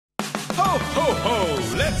Ho ho!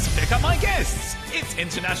 Let's pick up my guests. It's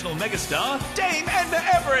international megastar Dame Edna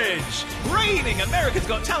Everage, reigning America's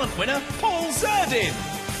Got Talent winner Paul Zerdin,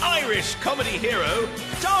 Irish comedy hero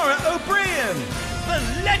Dara O'Briain, the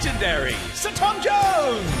legendary Sir Tom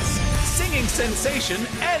Jones, singing sensation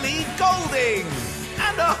Ellie Goulding,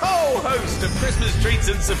 and a whole host of Christmas treats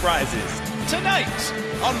and surprises. Tonight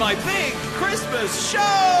on my big Christmas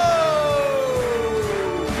show!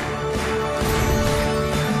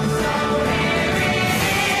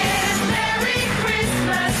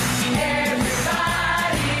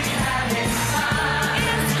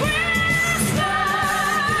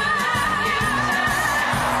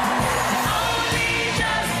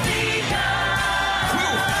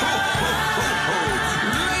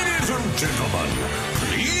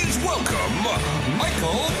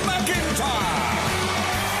 McIntyre!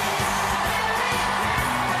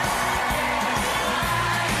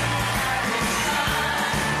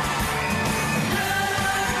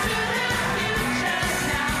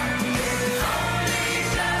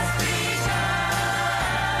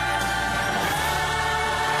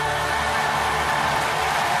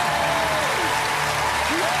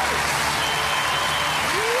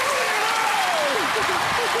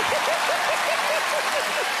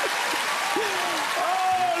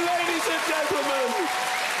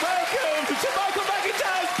 To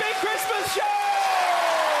McIntyre's big Christmas show!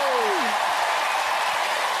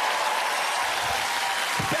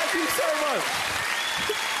 Thank you so much.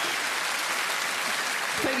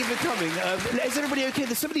 Thank you for coming. Is everybody okay?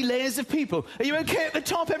 There's so many layers of people. Are you okay at the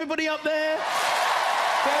top? Everybody up there?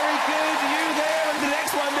 Very good. You there and the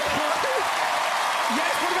next one there.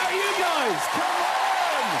 Yes, what about you guys? Come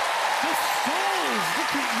on! The stools.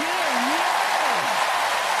 Look at you. Yeah.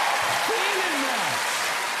 Feeling that.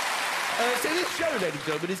 So this show, ladies and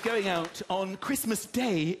gentlemen, is going out on Christmas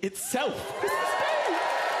Day itself. Christmas Day!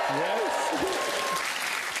 Yes.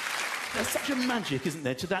 There's such a magic, isn't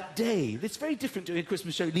there, to that day. It's very different doing a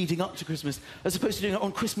Christmas show leading up to Christmas as opposed to doing it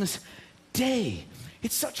on Christmas Day.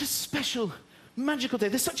 It's such a special, magical day.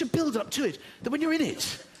 There's such a build-up to it that when you're in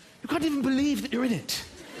it, you can't even believe that you're in it.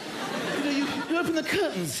 You know, you open the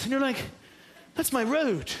curtains and you're like, that's my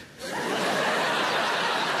road.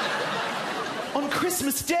 On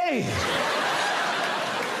Christmas Day.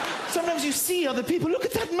 Sometimes you see other people. Look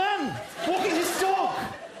at that man walking his dog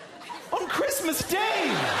on Christmas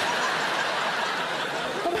Day.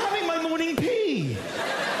 I'm having my morning pee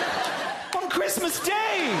on Christmas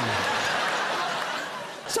Day.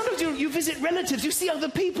 Sometimes you visit relatives. You see other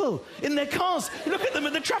people in their cars. You look at them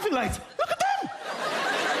at the traffic lights. Look at them.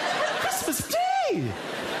 Christmas Day.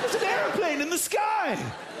 There's an aeroplane in the sky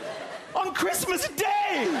on Christmas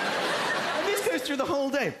Day. And this goes through the whole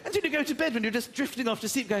day. Until you go to bed when you're just drifting off to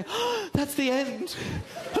sleep going, oh, that's the end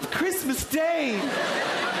of Christmas Day.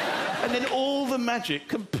 And then all the magic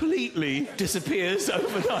completely disappears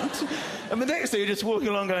overnight. And the next day you're just walking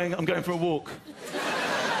along going, I'm going for a walk.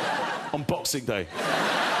 On Boxing Day.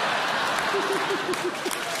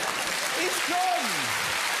 It's gone.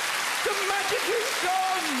 The magic is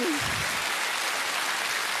gone.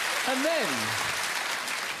 And then,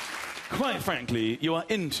 quite frankly, you are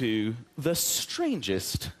into the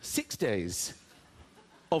strangest 6 days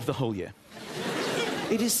of the whole year.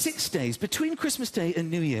 It is 6 days between Christmas Day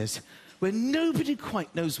and New Year's where nobody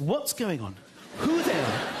quite knows what's going on, who they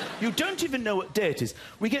are. You don't even know what day it is.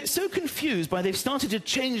 We get so confused by they've started to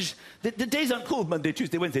change... The days aren't called Monday,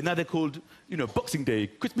 Tuesday, Wednesday. Now they're called, you know, Boxing Day,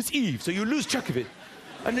 Christmas Eve, so you lose track of it.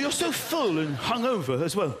 And you're so full and hungover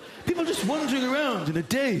as well. People just wandering around in a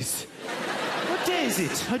daze. What day is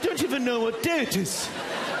it? I don't even know what day it is.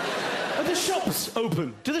 Are the shops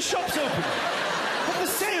open? Do the shops open? Have the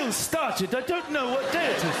sales started? I don't know what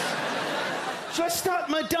day it is. Should I start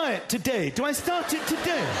my diet today? Do I start it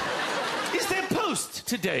today? Is there post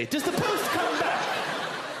today? Does the post come back?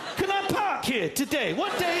 Can I park here today?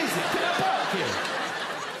 What day is it? Can I park here?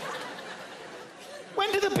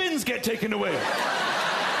 When do the bins get taken away?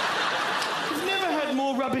 I've never had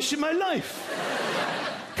more rubbish in my life.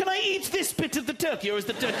 Can I eat this bit of the turkey, or is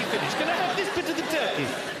the turkey finished? Can I have this bit of the turkey?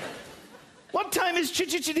 What time is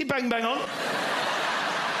Chitty Chitty Bang Bang on?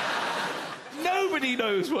 Nobody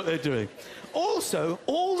knows what they're doing. Also,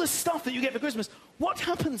 all the stuff that you get for Christmas, what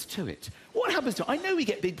happens to it? What happens to it? I know we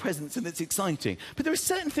get big presents and it's exciting, but there are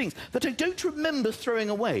certain things that I don't remember throwing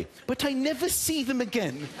away, but I never see them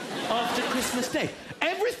again after Christmas Day.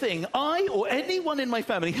 Everything I or anyone in my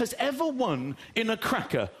family has ever won in a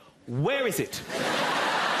cracker, where is it?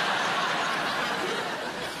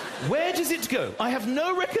 Where does it go? I have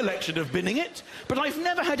no recollection of binning it, but I've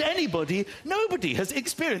never had anybody, nobody has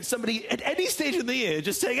experienced somebody at any stage of the year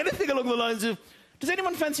just saying anything along the lines of, Does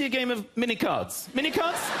anyone fancy a game of mini-cards?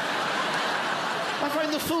 Mini-cards? I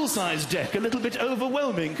find the full-size deck a little bit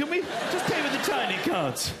overwhelming. Can we just play with the tiny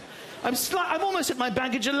cards? I'm almost at my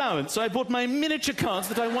baggage allowance, so I bought my miniature cards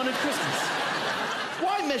that I won at Christmas.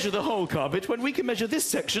 Why measure the whole carpet when we can measure this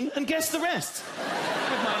section and guess the rest?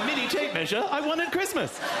 With my mini tape measure I won at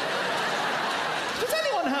Christmas. Does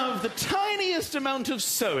anyone have the tiniest amount of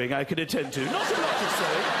sewing I could attend to? Not a lot of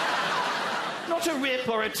sewing. Not a rip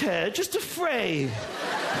or a tear, just a fray.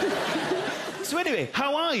 So anyway,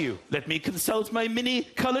 how are you? Let me consult my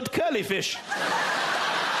mini-coloured curly fish.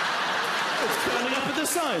 It's curling up at the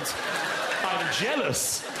sides. I'm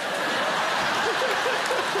jealous.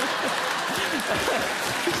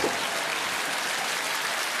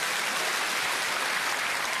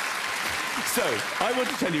 So, I want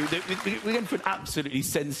to tell you that we're going for an absolutely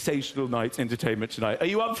sensational night's entertainment tonight. Are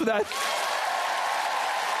you up for that?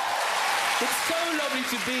 It's so lovely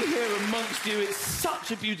to be here amongst you. It's such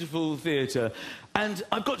a beautiful theatre. And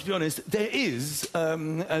I've got to be honest, there is,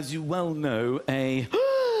 as you well know,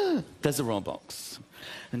 there's a roll box.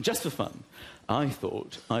 And just for fun, I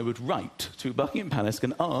thought I would write to Buckingham Palace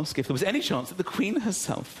and ask if there was any chance that the Queen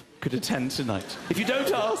herself could attend tonight. If you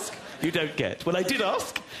don't ask, you don't get. Well, I did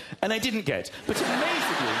ask, and I didn't get. But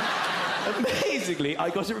amazingly, I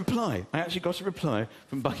got a reply. I actually got a reply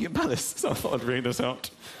from Buckingham Palace, so I thought I'd read this out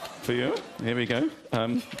for you. Here we go.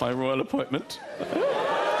 By royal appointment.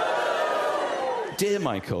 Dear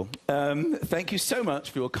Michael, thank you so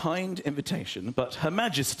much for your kind invitation, but Her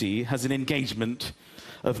Majesty has an engagement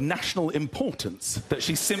of national importance that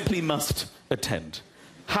she simply must attend.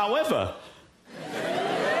 However,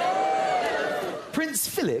 Prince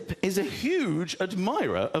Philip is a huge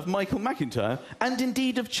admirer of Michael McIntyre and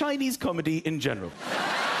indeed of Chinese comedy in general.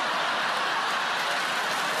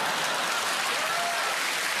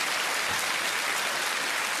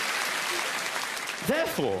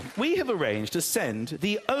 Therefore, we have arranged to send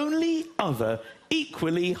the only other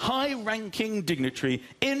equally high-ranking dignitary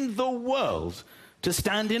in the world to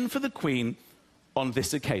stand in for the Queen on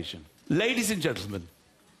this occasion. Ladies and gentlemen,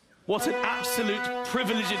 what an absolute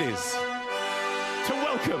privilege it is to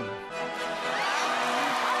welcome...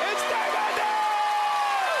 It's Dame Edna!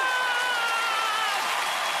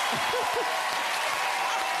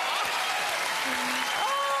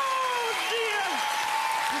 Oh, dear!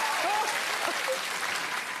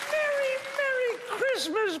 Merry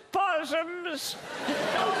Christmas, possums!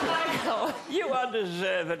 Oh, Michael, you are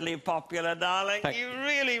deservedly popular, darling. You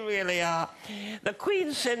really are. The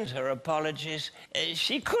Queen sends her apologies.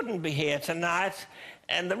 She couldn't be here tonight,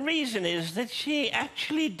 and the reason is that she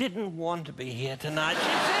actually didn't want to be here tonight.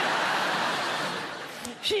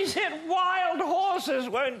 She said wild horses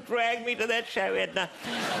won't drag me to that show, Edna.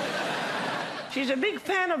 She's a big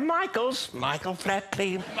fan of Michael's. Michael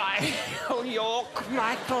Flatley, Michael York,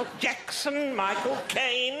 Michael Jackson, Michael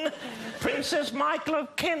Caine, Princess Michael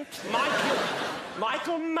of Kent,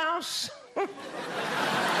 Michael Mouse. But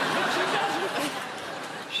she doesn't.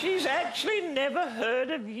 She's actually never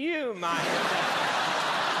heard of you, Michael.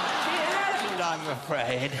 She hasn't, I'm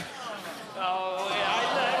afraid. Oh, yeah, I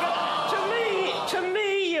know. But to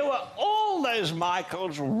me, you are all those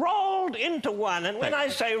Michaels rolled into one. And when I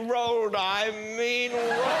say rolled, I mean rolled.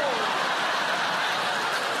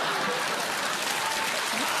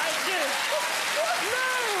 I do.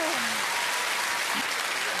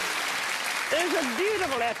 No. There's a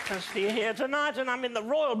beautiful atmosphere here tonight, and I'm in the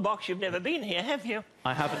royal box. You've never been here, have you?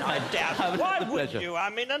 I haven't. I doubt it. Why would you? I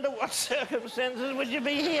mean, under what circumstances would you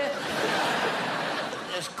be here?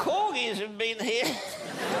 There's corgis have been here.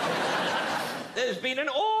 There's been an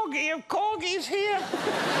orgy of corgis here.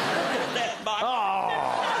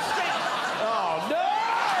 Oh, no!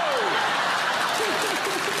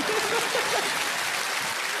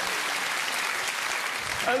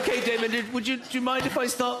 OK, Damon, do you mind if I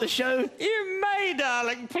start the show? You may,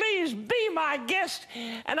 darling. Please be my guest,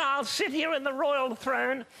 and I'll sit here in the royal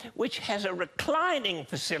throne, which has a reclining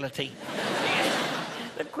facility.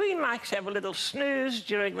 The Queen likes to have a little snooze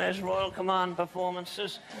during those Royal Command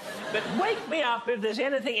performances. But wake me up if there's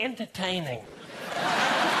anything entertaining.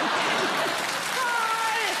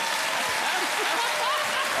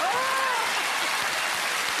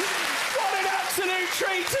 What an absolute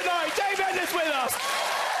treat tonight! Dame Edna's with us!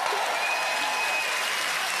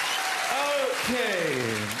 OK,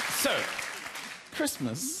 so...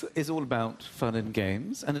 Christmas is all about fun and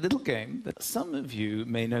games, and a little game that some of you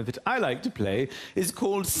may know that I like to play is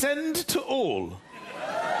called Send-to-all.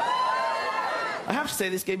 I have to say,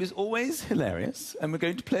 this game is always hilarious, and we're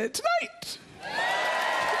going to play it tonight.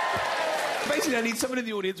 Basically, I need someone in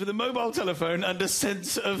the audience with a mobile telephone and a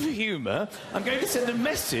sense of humour. I'm going to send a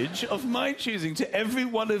message of my choosing to every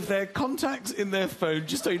one of their contacts in their phone,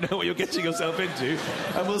 just so you know what you're getting yourself into.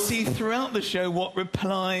 And we'll see throughout the show what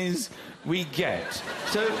replies we get.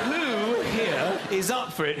 So who here is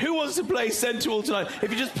up for it? Who wants to play sendtoall tonight?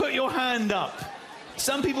 If you just put your hand up.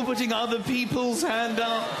 Some people putting other people's hand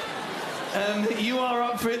up. You are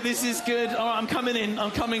up for it. This is good. All right, I'm coming in.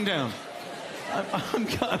 I'm coming down. I'm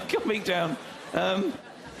coming down.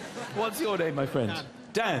 What's your name, my friend?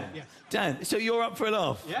 Dan. Yes. Dan. So you're up for a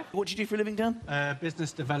laugh? Yeah. What do you do for a living, Dan?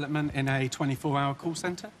 Business development in a 24-hour call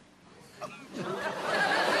centre.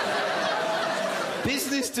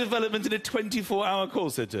 Business development in a 24-hour call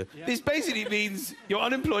centre. Yeah. This basically means you're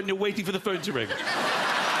unemployed and you're waiting for the phone to ring.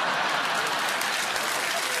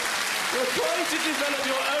 You're trying to develop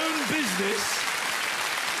your own business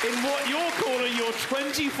in what you're calling your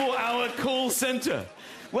 24-hour call centre.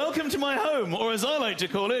 Welcome to my home, or as I like to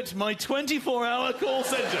call it, my 24-hour call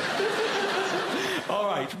centre. All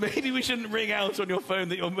right, maybe we shouldn't ring out on your phone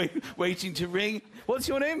that you're waiting to ring. What's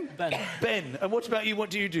your name? Ben. Ben. And what about you? What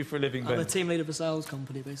do you do for a living, Ben? I'm a team leader for a sales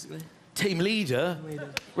company, basically. Team leader? Team leader.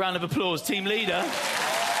 Round of applause, team leader.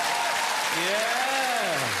 Yeah.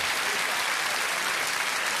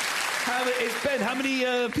 Ben, how many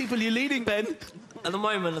people are you leading, Ben? At the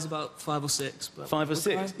moment, there's about 5 or 6. But 5 or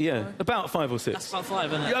 6? Yeah, about 5 or 6. That's about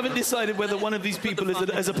 5, isn't it? You haven't decided whether one of these people is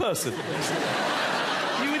as a person.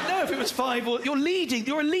 You would know if it was 5 or... You're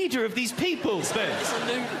a leader of these people, Ben.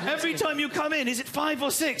 Every time you come in, is it 5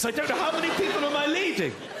 or 6? I don't know how many people am I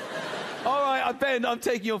leading. All right, Ben, I'm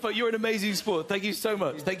taking your phone. You're an amazing sport. Thank you so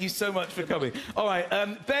much. Thank you so much for coming. All right,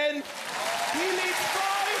 Ben, he leads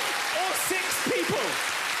 5 or 6 people.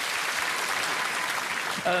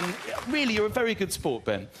 Really, you're a very good sport,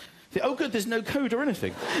 Ben. Oh, good, there's no code or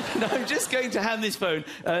anything. No, I'm just going to hand this phone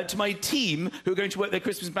to my team who are going to work their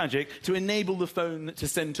Christmas magic to enable the phone to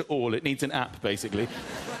send to all. It needs an app, basically.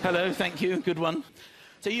 Hello, thank you, good one.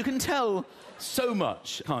 So you can tell so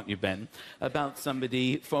much, can't you, Ben, about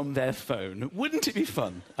somebody from their phone. Wouldn't it be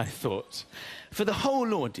fun, I thought, for the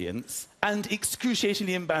whole audience, and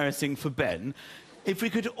excruciatingly embarrassing for Ben, if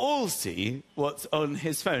we could all see what's on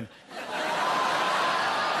his phone?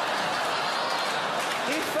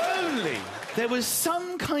 There was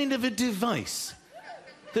some kind of a device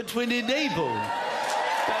that would enable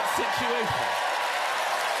that situation.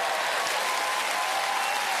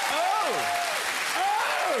 Oh!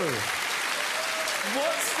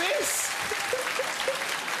 What's this?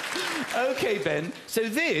 OK, Ben, so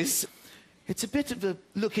this, it's a bit of a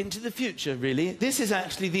look into the future, really. This is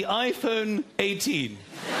actually the iPhone 18.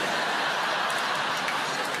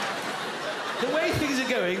 The way things are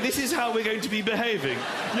going, this is how we're going to be behaving.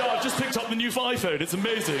 Yeah, I've just picked up the new iPhone. It's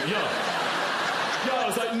amazing, yeah. Yeah,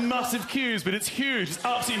 it's like massive queues, but it's huge. It's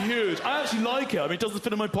absolutely huge. I actually like it. I mean, it doesn't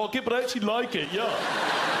fit in my pocket, but I actually like it, yeah.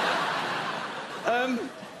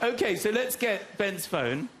 OK, so let's get Ben's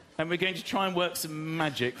phone, and we're going to try and work some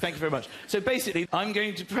magic. Thank you very much. So basically, I'm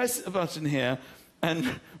going to press a button here,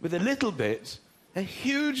 and with a little bit, a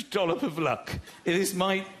huge dollop of luck, this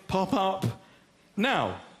might pop up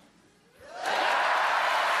now.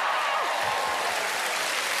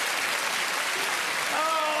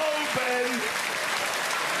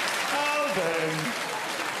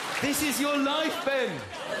 This is your life, Ben.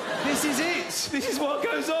 This is it. This is what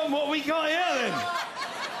goes on, what we got here, then.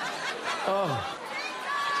 Oh.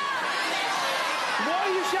 Why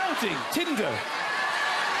are you shouting? Tinder.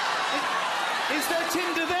 Is there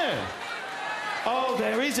Tinder there? Oh,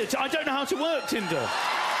 there is it. I don't know how to work Tinder.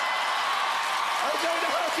 I don't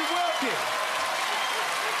know how to work it.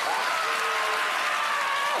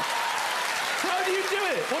 How do you do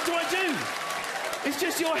it? What do I do? It's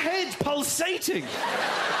just your head pulsating.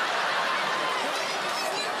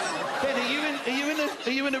 Ben, are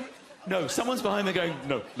you in a... No, someone's behind there going,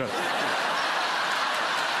 no. Ben,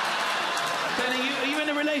 are you in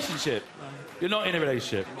a relationship? You're not in a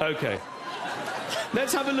relationship. OK.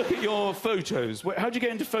 Let's have a look at your photos. How'd you get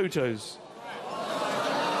into photos?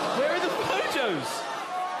 Where are the photos?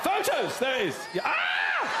 Photos! There it is. Yeah. Ah!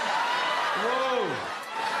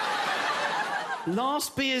 Whoa.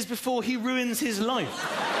 Last beers before he ruins his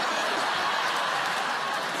life.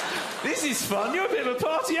 This is fun. You're a bit of a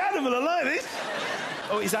party animal. I like this.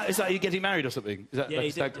 Oh, is that you getting married or something? Is that like a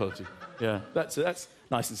stag party? Yeah, that's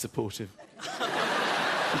nice and supportive.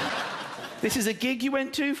 This is a gig you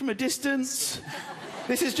went to from a distance.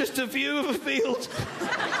 This is just a view of a field.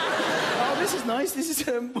 Oh, this is nice. This is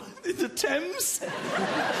the Thames.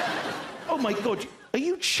 Oh my God, are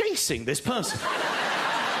you chasing this person?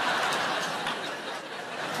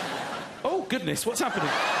 Oh goodness, what's happening?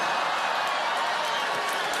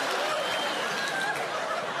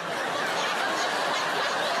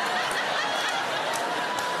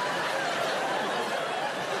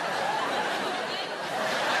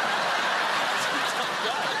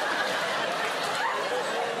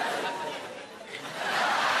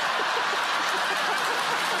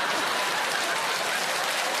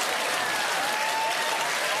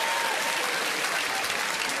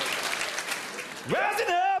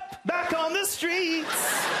 the streets.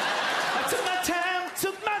 I took my time,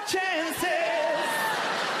 took my chances.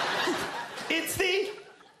 It's the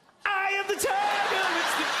eye of the tiger,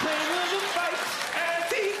 it's the claim of the fight, as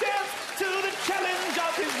he danced to the challenge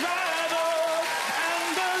of his rival, and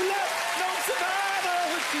the left known survivor,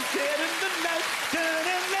 which is dead in the night.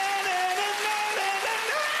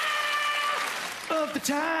 Of the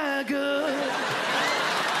tiger.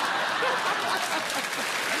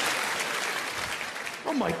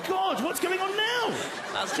 Oh my God, what's going on now?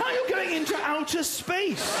 Now you're going into outer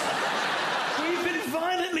space. We've been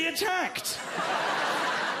violently attacked.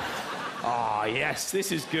 Ah, yes,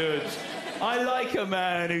 this is good. I like a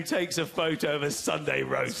man who takes a photo of a Sunday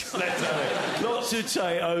roast. Let's have it. Lots of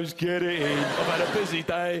potatoes, get it in. I've had a busy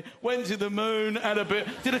day, went to the moon,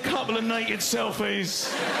 did a couple of naked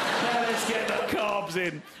selfies. Now let's get the carbs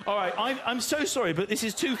in. All right, I'm so sorry, but this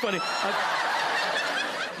is too funny.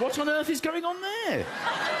 What on earth is going on there?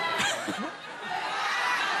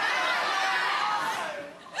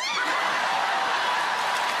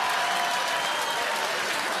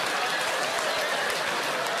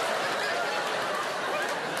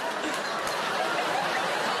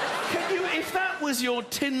 If that was your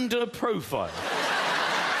Tinder profile,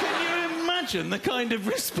 can you imagine the kind of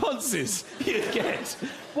responses you'd get?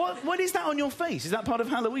 What is that on your face? Is that part of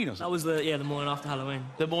Halloween or something? That was the morning after Halloween.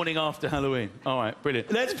 The morning after Halloween. All right,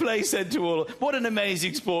 brilliant. Let's play Send to All. What an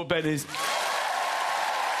amazing sport Ben is.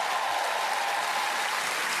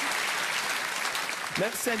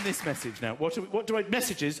 Let's send this message now.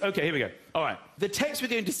 Messages? OK, here we go. All right. The text we're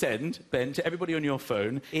going to send, Ben, to everybody on your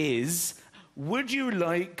phone is... Would you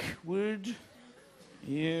like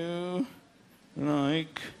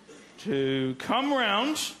to come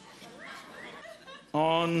round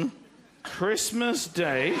on Christmas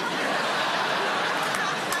Day?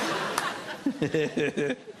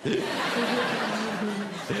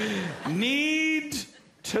 Need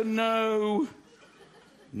to know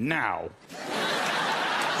now.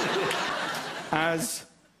 As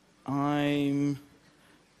I'm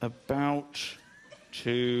about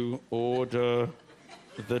to order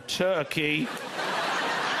the turkey.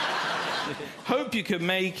 Hope you can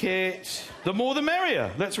make it. The more the merrier.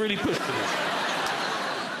 Let's really push for this.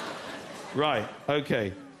 Right,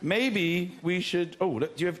 OK. Maybe we should... Oh,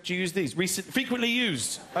 look, do you use these? Frequently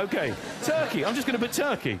used. OK. Turkey. I'm just going to put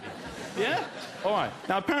turkey. Yeah? All right.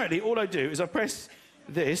 Now, apparently, all I do is I press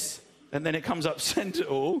this, and then it comes up Send to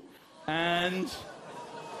All, and...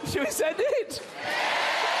 Should we send it?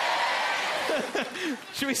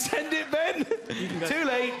 Should we send it, Ben? Too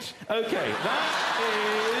late. OK, that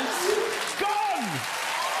is gone!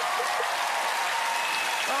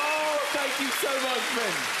 Oh, thank you so much,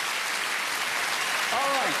 Ben. All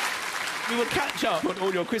right. We will catch up on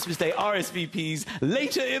all your Christmas Day RSVPs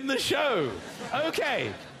later in the show.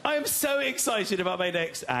 OK. I am so excited about my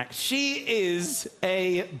next act. She is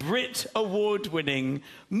a Brit Award-winning,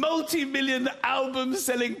 multi-million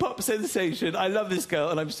album-selling pop sensation. I love this girl,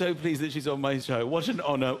 and I'm so pleased that she's on my show. What an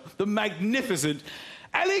honour. The magnificent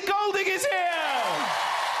Ellie Goulding is here!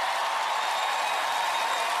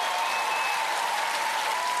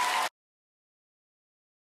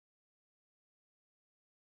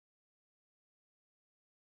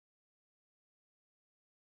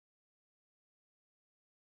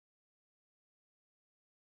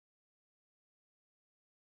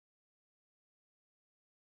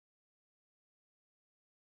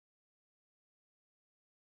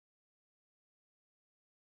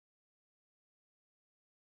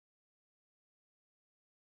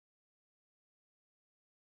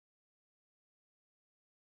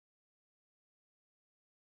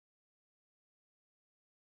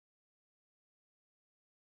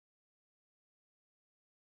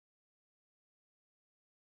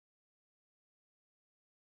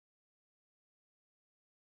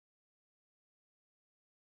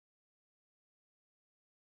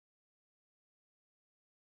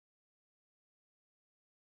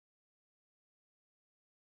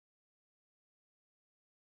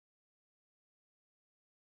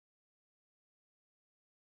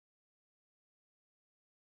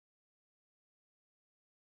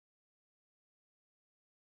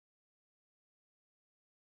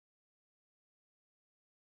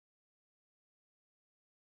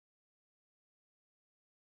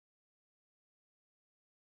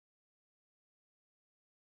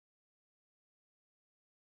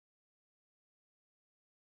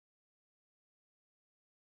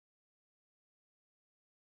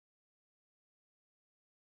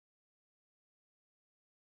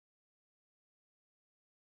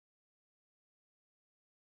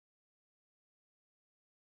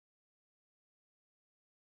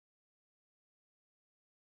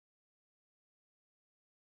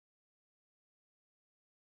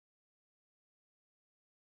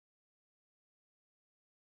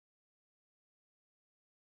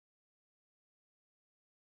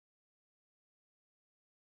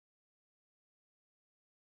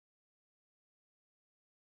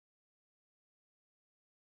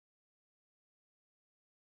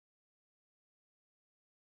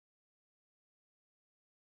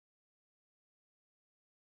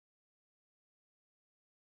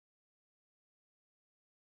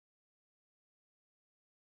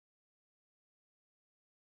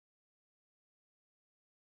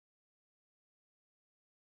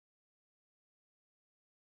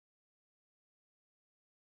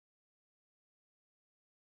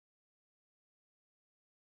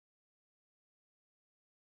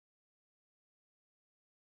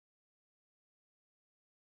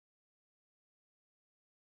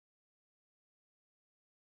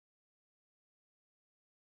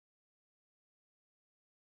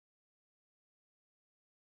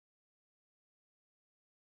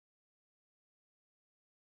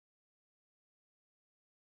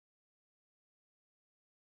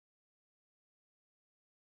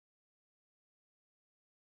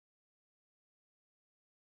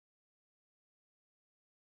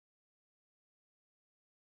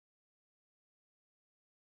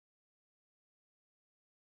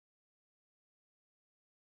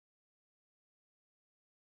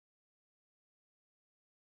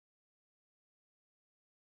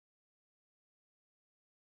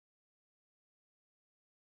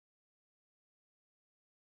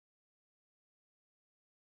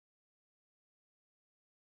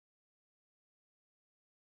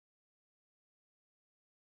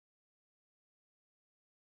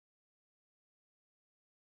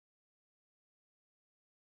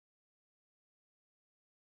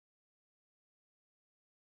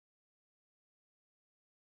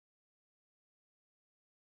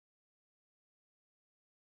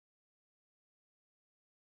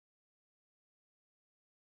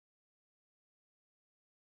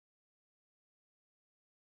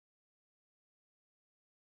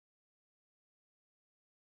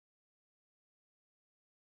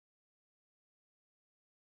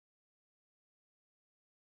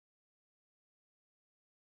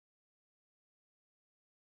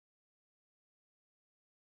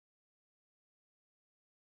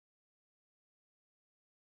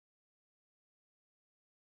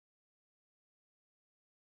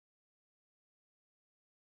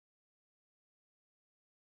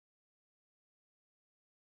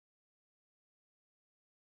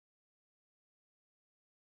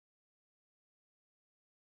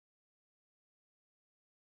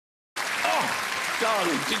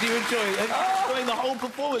 darling, did you enjoy it? Enjoying the whole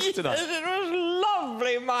performance tonight? It was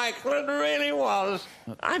lovely, Michael. It really was.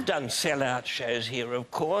 I've done sell-out shows here,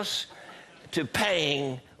 of course, to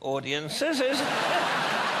paying audiences.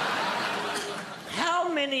 How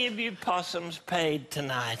many of you possums paid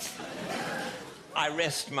tonight? I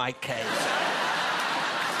rest my case.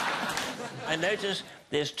 I notice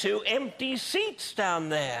there's 2 empty seats down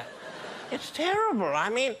there. It's terrible. I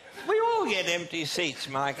mean, we all get empty seats,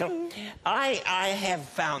 Michael. I have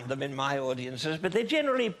found them in my audiences, but they're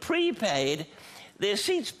generally prepaid. They're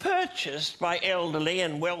seats purchased by elderly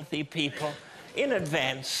and wealthy people in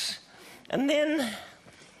advance. And then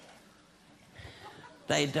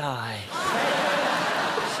they die.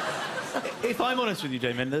 If I'm honest with you,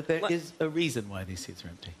 Dame Edna, there is a reason why these seats are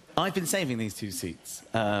empty. I've been saving these 2 seats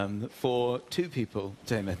for 2 people,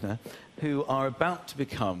 Dame Edna, who are about to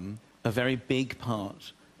become a very big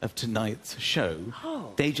part of tonight's show.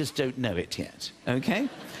 Oh. They just don't know it yet, OK?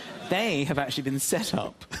 They have actually been set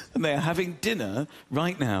up, and they are having dinner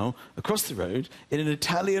right now across the road in an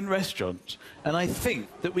Italian restaurant. And I think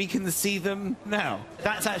that we can see them now.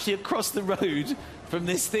 That's actually across the road from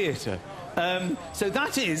this theatre. So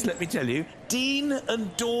that is, let me tell you, Dean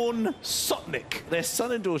and Dawn Sotnick. Their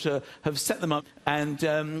son and daughter have set them up, and,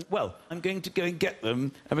 well, I'm going to go and get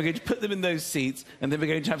them, and we're going to put them in those seats, and then we're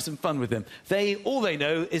going to have some fun with them. All they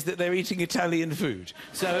know is that they're eating Italian food.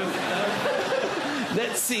 So...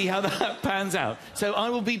 let's see how that pans out. So I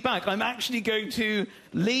will be back. I'm actually going to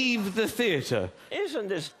leave the theatre. Isn't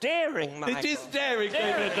this daring, Michael? It is daring,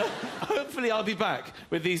 David. Hopefully I'll be back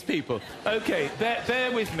with these people. OK, bear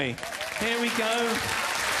with me. Here we go.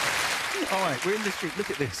 All right, we're in the street. Look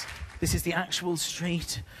at this. This is the actual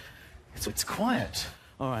street. It's quiet.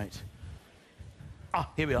 All right. Ah,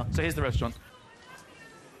 here we are. So here's the restaurant.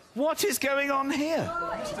 What is going on here?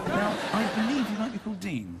 Now, I believe you might be called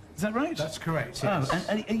Dean. Is that right? That's correct, yes. Oh,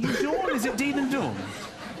 and are you Dawn? Is it Dean and Dawn?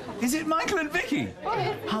 Is it Michael and Vicky?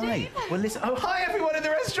 Hi. Well, listen. Oh, hi, everyone in the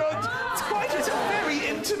restaurant. It's a very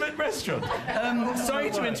intimate restaurant.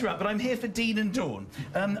 Sorry to interrupt, but I'm here for Dean and Dawn.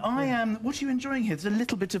 I am... What are you enjoying here? There's a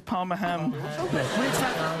little bit of Parma ham.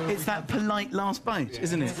 Well, it's that polite last bite,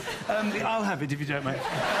 isn't it? I'll have it if you don't mind.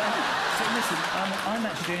 So listen, I'm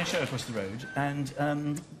actually doing a show across the road,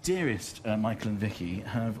 and dearest Michael and Vicky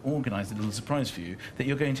have organised a little surprise for you that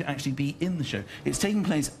you're going to actually be in the show. It's taking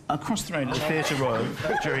place across the road at the Theatre Royal,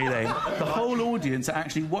 Drury Lane. The whole audience are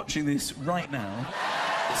actually watching this right now.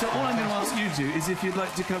 So all I'm going to ask you to do is if you'd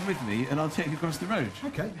like to come with me, and I'll take you across the road.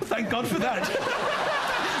 OK. Thank God for that.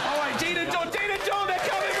 All right, Dean and Dawn, they're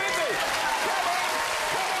coming with me.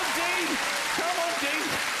 Come on, Dean. Come on, Dean.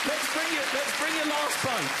 Let's bring your last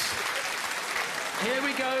bite. Here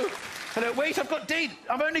we go. Hello, wait, I've got Dean.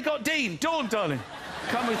 I've only got Dean. Dawn, darling.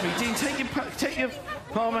 Come with me. Dean, take your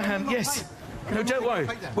Parma ham. Yes. No, don't worry.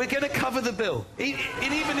 We're going to cover the bill.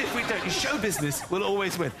 Even if we don't, show business will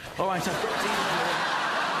always win. All right, I've got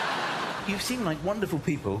Dean. You seem like wonderful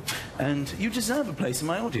people, and you deserve a place in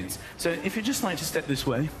my audience. So if you'd just like to step this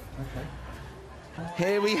way. OK.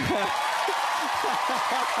 Here we are.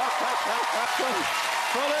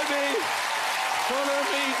 Follow me. Follow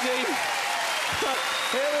me, Dean.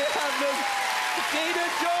 Here we have them. Dean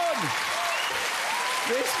and Dawn.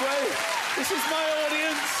 This way. This is my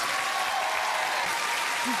audience.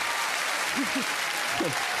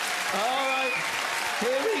 All right.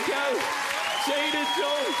 Here we go. Dean and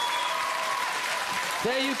Dawn.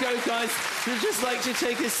 There you go, guys. You'd just like to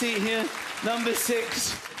take a seat here. Number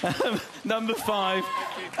 6. Number 5.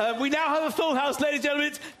 We now have a full house, ladies and gentlemen.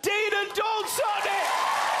 It's Dean and Dawn Sotnick.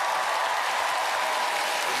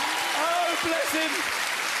 Bless him.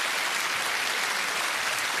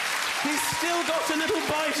 He's still got a little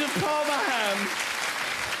bite of Parma ham.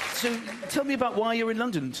 So, tell me about why you're in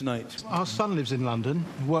London tonight. Our son lives in London,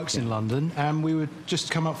 works in London, and we would just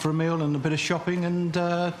come up for a meal and a bit of shopping and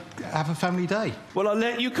have a family day. Well, I'll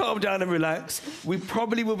let you calm down and relax. We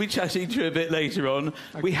probably will be chatting to you a bit later on.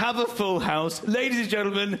 Okay. We have a full house. Ladies and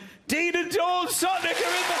gentlemen, Dean and Dawn Sotnick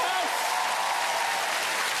are in the house.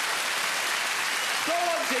 Go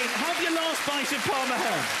on, Dean. Have your last bite of Parma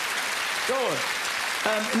ham. Go on.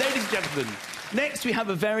 Ladies and gentlemen, next we have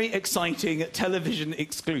a very exciting television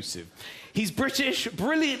exclusive. He's British,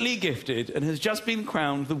 brilliantly gifted, and has just been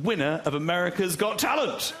crowned the winner of America's Got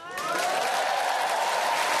Talent.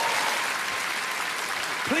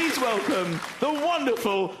 Please welcome the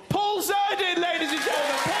wonderful Paul Zerdin, ladies and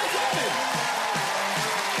gentlemen. Paul Zerdin.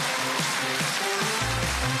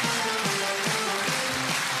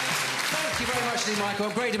 Thank you very much, Lee Michael.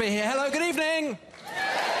 Great to be here. Hello, good evening.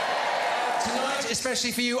 Tonight,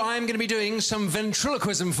 especially for you, I'm going to be doing some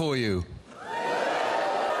ventriloquism for you.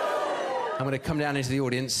 I'm going to come down into the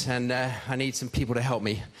audience, and I need some people to help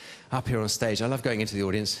me up here on stage. I love going into the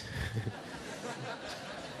audience.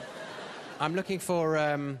 I'm looking for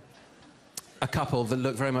a couple that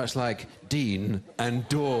look very much like Dean and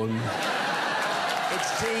Dawn.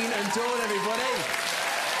 It's Dean and Dawn, everybody.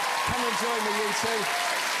 Come and join me, you two.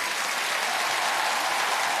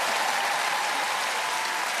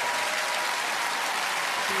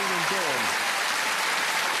 Dean and Dawn.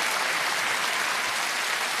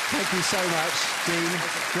 Thank you so much, Dean.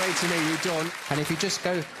 Great to meet you, Dawn. And if you just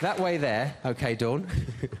go that way there, OK, Dawn,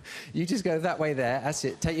 you just go that way there, that's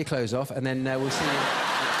it. Take your clothes off, and then we'll see you.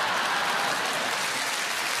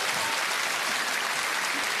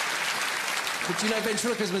 But you know,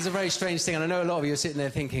 ventriloquism is a very strange thing, and I know a lot of you are sitting there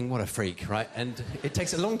thinking, what a freak, right? And it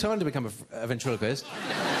takes a long time to become a ventriloquist.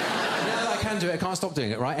 Now that I can do it, I can't stop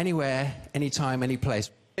doing it, right? Anywhere, anytime, any place.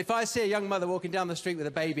 If I see a young mother walking down the street with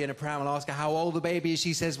a baby in a pram, I'll ask her how old the baby is.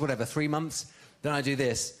 She says, whatever, 3 months. Then I do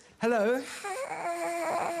this. Hello?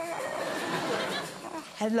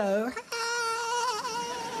 Hello?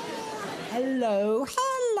 Hello? Hello?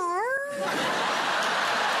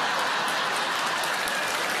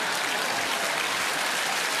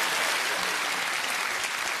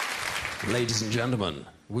 Ladies and gentlemen,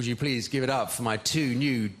 would you please give it up for my two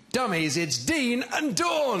new dummies? It's Dean and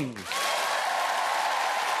Dawn!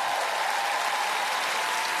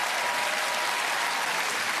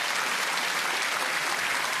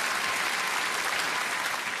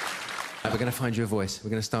 We're going to find you a voice. We're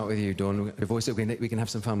going to start with you, Dawn. A voice that we can have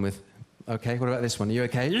some fun with. OK, what about this one? Are you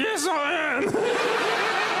OK? Yes, I am!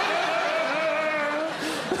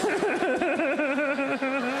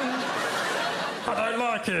 I don't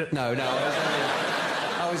like it. No,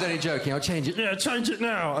 I was only joking. I'll change it. Yeah, change it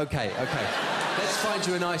now. OK. Let's find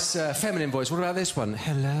you a nice feminine voice. What about this one?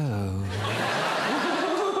 Hello.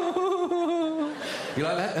 You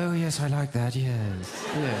like that? Oh, yes, I like that, yes.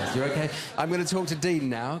 Yes, you're OK? I'm going to talk to Dean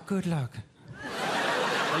now. Good luck.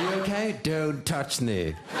 Are you OK? Don't touch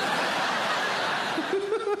me.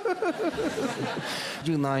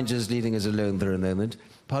 Do you mind just leaving us alone for a moment?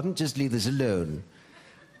 Pardon? Just leave us alone.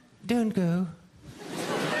 Don't go.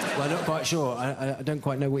 Well, I'm not quite sure. I don't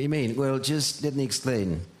quite know what you mean. Well, just let me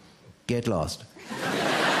explain. Get lost.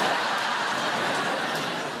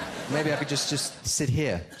 Maybe I could just sit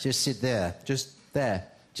here. Just sit there. Just there.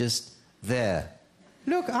 Just there.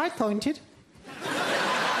 Look, I pointed.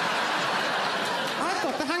 I've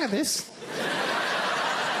got the hang of this.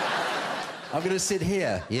 I'm going to sit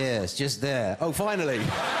here. Yes, just there. Oh, finally.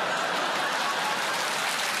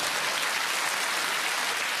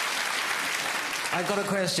 I've got a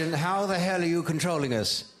question. How the hell are you controlling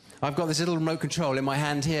us? I've got this little remote control in my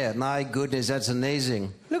hand here. My goodness, that's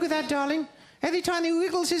amazing. Look at that, darling. Every time he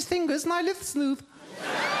wiggles his fingers, and I lift smooth.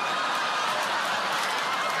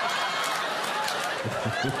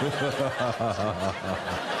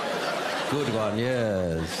 Good one,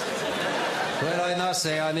 yes. Well, I must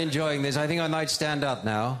say, I'm enjoying this. I think I might stand up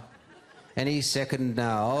now. Any second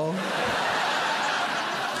now.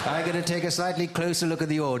 I'm going to take a slightly closer look at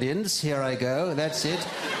the audience. Here I go. That's it.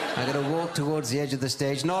 I'm going to walk towards the edge of the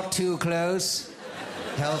stage. Not too close.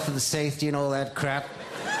 Health and safety and all that crap.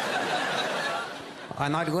 I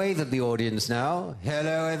might wave at the audience now.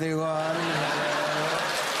 Hello, everyone.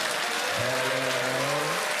 Hello.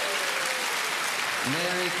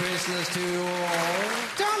 Merry Christmas to you all.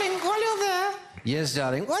 Darling, while you're there... Yes,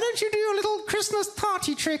 darling. Why don't you do your little Christmas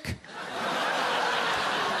party trick?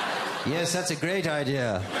 Yes, that's a great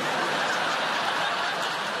idea.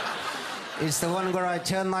 It's the one where I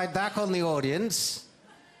turn my back on the audience.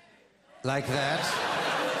 Like that.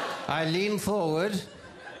 I lean forward.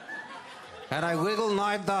 And I wiggle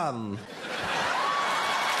my bum.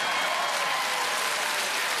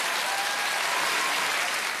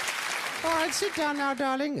 All right, sit down now,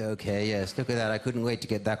 darling. OK, yes. Look at that. I couldn't wait to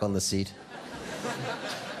get back on the seat.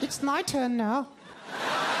 It's my turn now.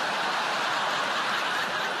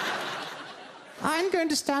 I'm going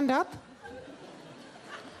to stand up.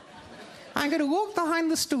 I'm going to walk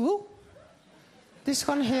behind the stool. This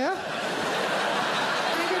one here.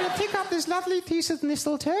 I'm going to pick up this lovely piece of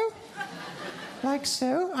mistletoe. Like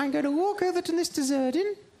so. I'm going to walk over to Mr.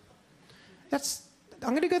 Zerdin. I'm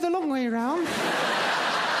going to go the long way round.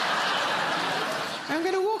 I'm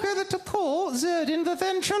going to walk over to Paul Zerdin, the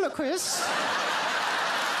ventriloquist.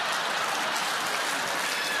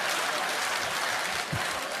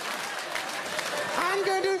 I'm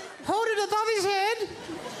going to hold it above his head,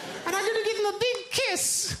 and I'm going to give him a big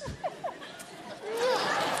kiss.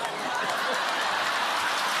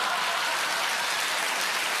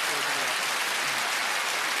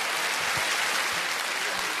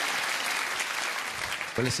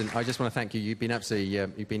 Well, listen, I just want to thank you. You've been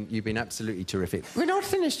absolutely, you've been absolutely terrific. We're not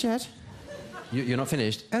finished yet. You're not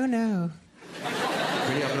finished? Oh, no.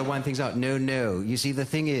 Really, I'm going to wind things up. No, no. You see, the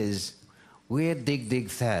thing is, we're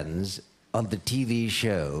big fans of the TV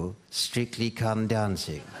show Strictly Come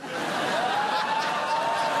Dancing.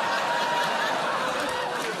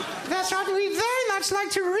 That's right. We'd very much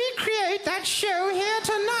like to recreate that show here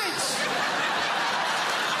tonight.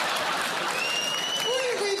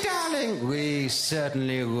 Wouldn't we, darling? We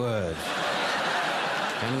certainly would.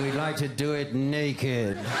 And we'd like to do it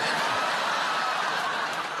naked.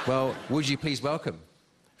 Well, would you please welcome,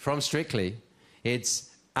 from Strictly,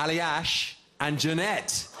 it's Ali Ash and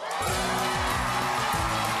Jeanette.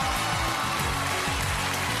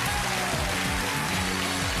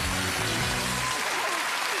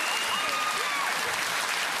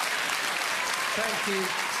 Thank you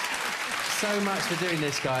so much for doing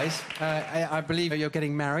this, guys. I believe you're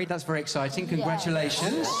getting married. That's very exciting.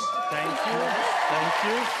 Congratulations. Thank you. Thank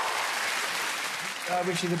you. I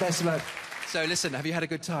wish you the best of luck. So, listen, have you had a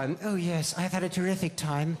good time? Oh, yes, I've had a terrific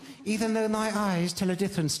time, even though my eyes tell a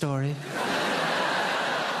different story.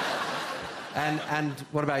 And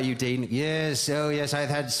what about you, Dean? Yes, oh yes, I've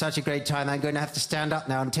had such a great time. I'm going to have to stand up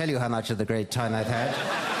now and tell you how much of the great time I've had.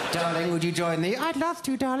 Darling, would you join me? I'd love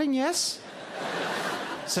to, darling, yes.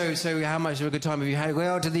 So how much of a good time have you had?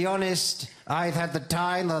 Well, to be honest, I've had the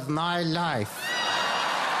time of my life.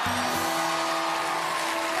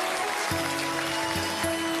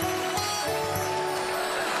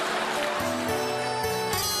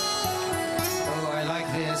 Oh, I like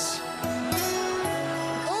this.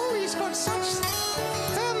 Oh, he's got such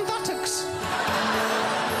firm buttocks.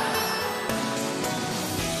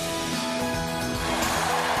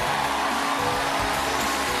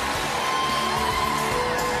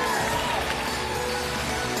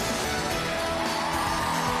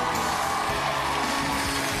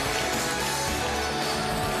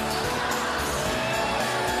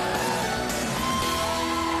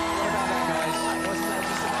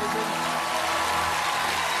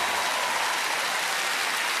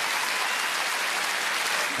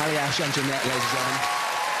 Ali Ash and Jeanette, ladies and gentlemen.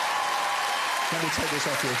 Let me take this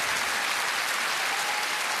off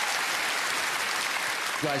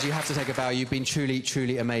you. Guys, you have to take a bow. You've been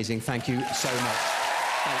truly amazing. Thank you so much.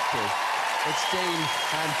 Thank you. It's Dean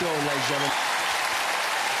and Dawn, ladies and gentlemen.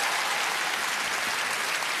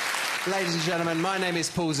 Ladies and gentlemen, my name is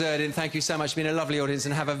Paul Zerdin. Thank you so much. It's been a lovely audience,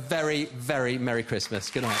 and have a very Merry Christmas.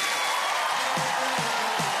 Good night.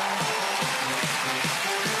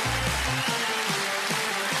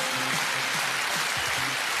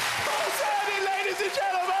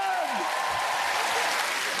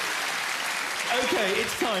 Okay,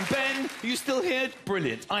 it's time. Ben, are you still here?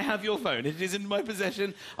 Brilliant. I have your phone. It is in my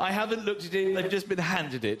possession. I haven't looked at it. I've just been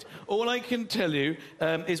handed it. All I can tell you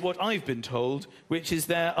is what I've been told, which is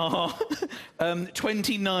there are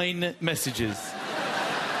 29 messages.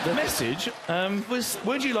 The message was,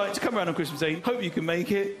 would you like to come around on Christmas Day? Hope you can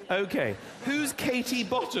make it. OK. Who's Katie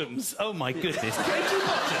Bottoms? Oh, my goodness. Katie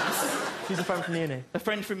Bottoms? She's a friend from uni. A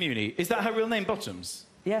friend from uni. Is that her real name, Bottoms?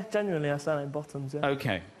 Yeah, genuinely, I surname Bottoms, yeah.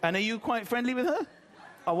 OK. And are you quite friendly with her?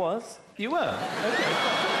 I was. You were?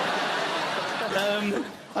 OK.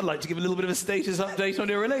 I'd like to give a little bit of a status update on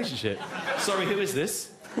your relationship. Sorry, who is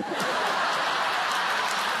this? But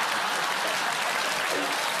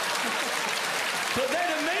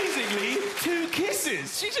then, amazingly, 2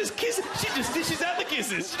 kisses. She just kisses. She just dishes out the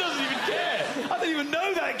kisses. She doesn't even care. I don't even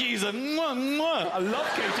know that geezer. Mwah, mwah. I love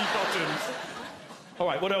Katie Bottoms. All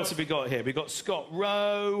right, what else have we got here? We've got Scott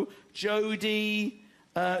Rowe, Jodie.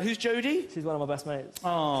 Who's Jodie? She's one of my best mates.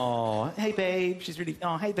 Oh, hey, babe. She's really...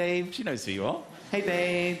 Oh, hey, babe. She knows who you are. Hey,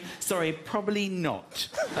 babe. Sorry, probably not.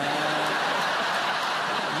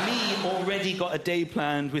 Me already got a day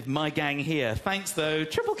planned with my gang here. Thanks, though.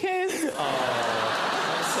 Triple kiss.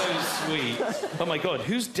 Oh, that's so sweet. Oh, my God.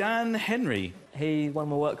 Who's Dan Henry? He's one of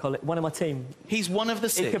my work colleagues, one of my team. He's one of the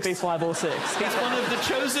 6. He could be 5 or 6. He's one of the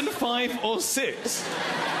chosen 5 or 6.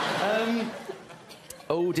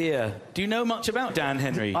 Oh, dear. Do you know much about Dan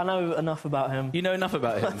Henry? I know enough about him. You know enough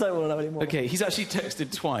about him? I don't want to know anymore. OK, he's actually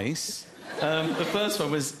texted twice. The first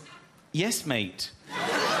one was, yes, mate.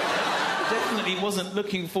 Definitely wasn't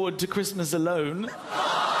looking forward to Christmas alone. So,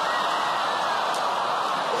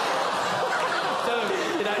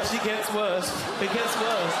 it actually gets worse. It gets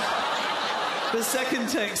worse. The second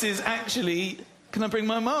text is, actually, can I bring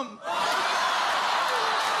my mum?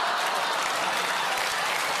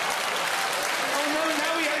 Oh, no,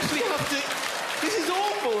 now we actually have to... This is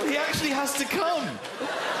awful. He actually has to come.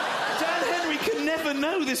 Dan Henry can never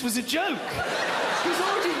know this was a joke. He's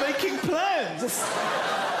already making plans.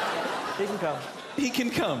 He can come. He can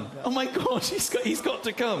come. Oh my God, he's got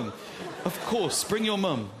to come. Of course, bring your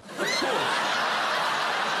mum. Of course.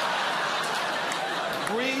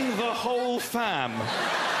 Bring the whole fam.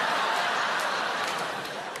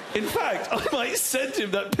 In fact, I might send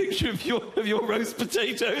him that picture of your roast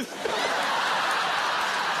potatoes.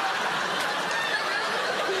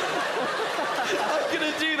 I'm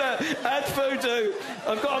going to do that. Add photo.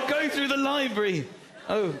 I'm going through the library.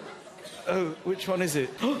 Oh, which one is it?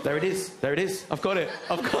 There it is. There it is. I've got it.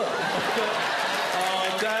 I've got it.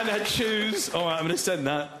 Oh, Dan had shoes. All right, I'm going to send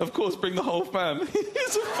that. Of course, bring the whole fam.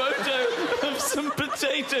 Here's a photo of some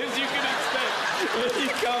potatoes you can expect when you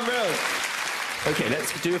come round. OK,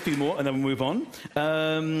 let's do a few more and then we'll move on.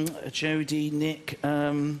 Jodie,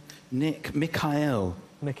 Nick, Mikhail.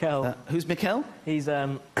 Mikhail. Who's Mikhail? He's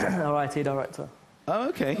our IT director. Oh,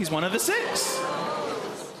 OK. He's one of the 6.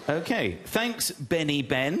 OK. Thanks, Benny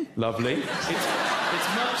Ben. Lovely.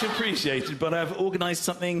 It's much appreciated, but I've organised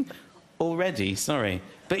something already. Sorry.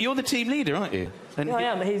 But you're the team leader, aren't you? And yeah, I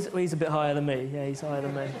am. He's a bit higher than me. Yeah, he's higher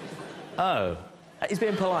than me. Oh. He's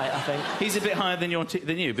being polite, I think. He's a bit higher than you,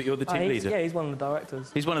 but you're the team leader. Yeah, he's one of the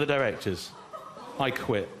directors. He's one of the directors. I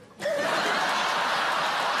quit.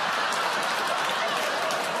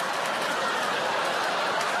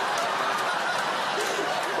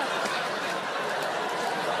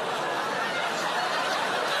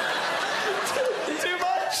 Too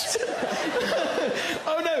much?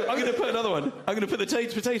 Oh, no, I'm going to put another one. I'm going to put the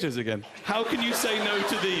potatoes again. How can you say no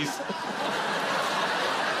to these?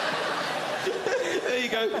 There you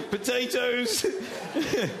go. Potatoes.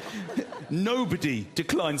 Nobody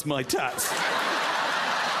declines my tats.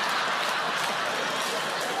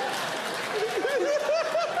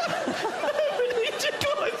 Nobody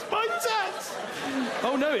declines my tats.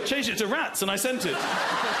 Oh, no, it changed it to rats and I sent it. No,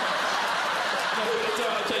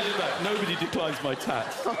 I'll change it back. Nobody declines my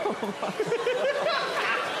tats.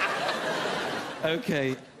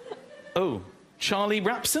 OK. Oh, Charlie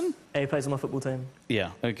Rapson? Yeah, he plays on my football team.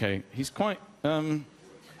 Yeah, OK. He's quite...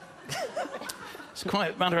 It's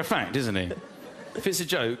quite matter of fact, isn't he? If it's a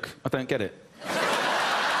joke, I don't get it.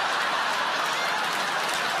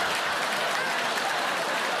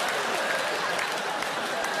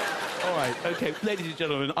 All right, OK, ladies and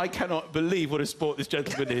gentlemen, I cannot believe what a sport this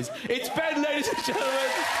gentleman is. It's Ben, ladies and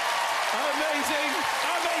gentlemen. Amazing,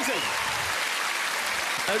 amazing.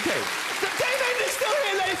 OK. Dame Edna's still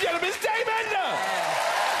here, ladies and gentlemen. It's Dame Edna!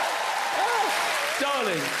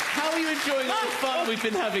 Darling, how are you enjoying all the fun we've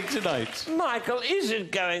been having tonight? Michael, is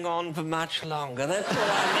it going on for much longer? That's all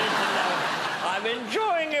I need to know. I'm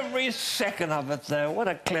enjoying every second of it, though. What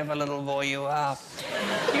a clever little boy you are.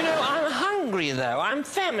 You know, I'm hungry, though. I'm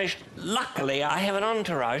famished. Luckily, I have an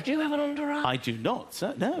entourage. Do you have an entourage? I do not,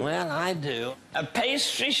 sir, no. Well, I do. A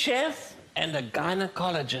pastry chef and a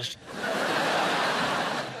gynecologist.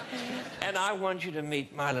 And I want you to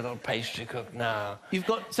meet my little pastry cook now. You've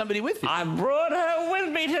got somebody with you? I brought her with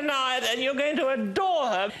me tonight, and you're going to adore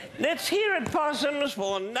her. Let's hear it, possums,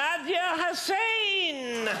 for Nadia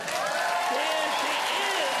Hussain. Here she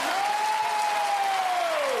is.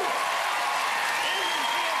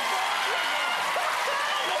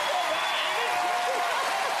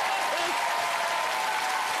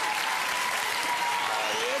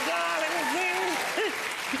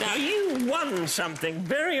 Now, you won something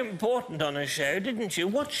very important on a show, didn't you?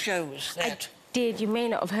 What show was that? I did. You may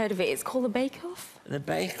not have heard of it. It's called The Bake Off. The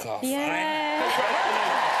Bake Off. Yeah.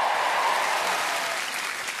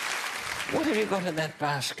 What have you got in that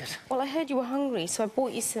basket? Well, I heard you were hungry, so I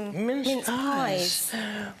bought you some mince pies.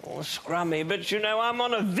 Oh, scrummy. But, you know, I'm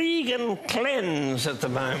on a vegan cleanse at the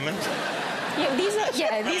moment. Yeah,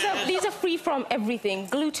 these are free from everything.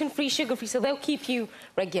 Gluten-free, sugar-free, so they'll keep you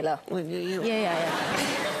regular. Well, Yeah.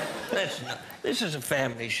 This is a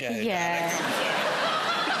family show. Yeah.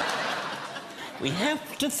 We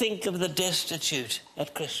have to think of the destitute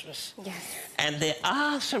at Christmas. Yes. And there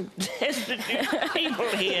are some destitute people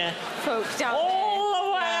here. Folks down all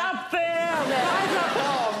the way up there. Right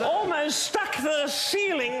up, almost stuck to the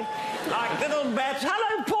ceiling like little bats.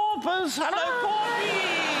 Hello, paupers. Hello,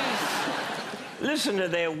 paupies. Listen to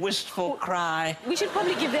their wistful cry. We should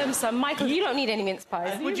probably give them some. Michael, you don't need any mince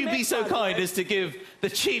pies. Would you be so kind as to give the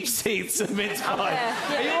cheap seats some mince pies?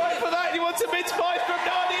 Yeah. Are you all right for that? You want some mince pies from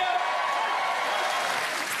Nadia?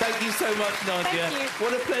 Thank you so much, Nadia. Thank you.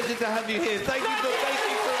 What a pleasure to have you here. Thank you for us.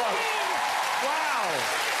 Wow.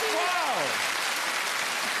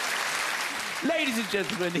 Ladies and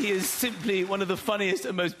gentlemen, he is simply one of the funniest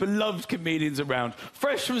and most beloved comedians around.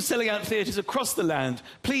 Fresh from selling out theatres across the land,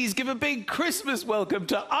 please give a big Christmas welcome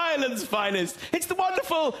to Ireland's finest. It's the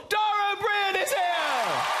wonderful Dara O'Briain is here!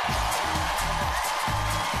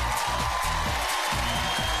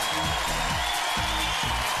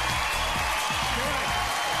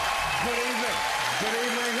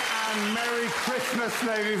 And Merry Christmas,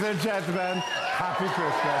 ladies and gentlemen. Happy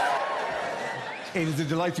Christmas. It is a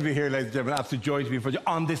delight to be here, ladies and gentlemen. Absolute joy to be with you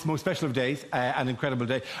on this most special of days, an incredible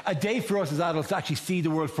day. A day for us as adults to actually see the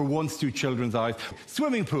world for once through children's eyes.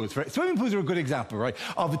 Swimming pools, right? Swimming pools are a good example, right,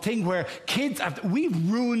 of the thing where kids have... We've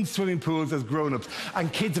ruined swimming pools as grown-ups,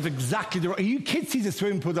 and kids have exactly the... You kids see the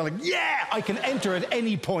swimming pool, they're like, yeah, I can enter at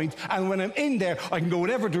any point, and when I'm in there, I can go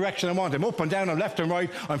whatever direction I want. I'm up and down, I'm left and right,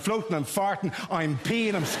 I'm floating, I'm farting, I'm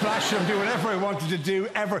peeing, I'm splashing, I'm doing whatever I wanted to do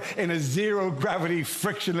ever in a zero-gravity,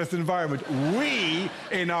 frictionless environment. We,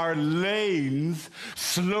 in our lanes,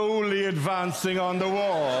 slowly advancing on the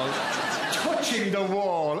wall, touching the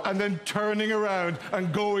wall, and then turning around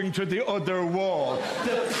and going to the other wall.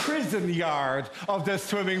 The prison yard of the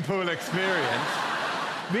swimming pool experience.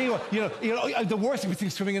 Meanwhile, you know, the worst thing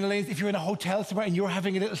with swimming in the lanes, if you're in a hotel somewhere and you're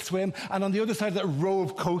having a little swim, and on the other side of that row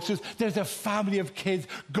of coasters, there's a family of kids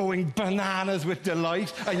going bananas with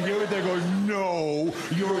delight, and you're there going, no,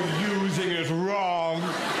 you're using it wrong.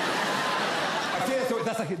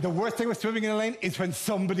 That's like the worst thing with swimming in a lane is when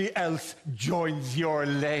somebody else joins your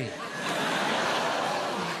lane.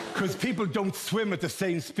 Because people don't swim at the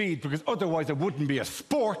same speed, because otherwise it wouldn't be a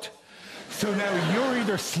sport. So now you're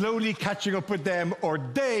either slowly catching up with them or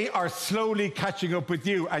they are slowly catching up with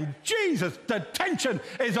you. And Jesus, the tension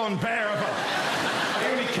is unbearable. I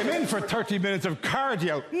only came in for 30 minutes of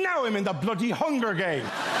cardio. Now I'm in the bloody Hunger Games.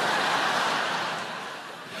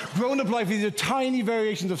 Grown-up life is the tiny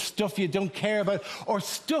variations of stuff you don't care about or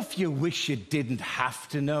stuff you wish you didn't have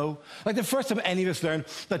to know. Like the first time any of us learned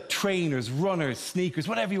that trainers, runners, sneakers,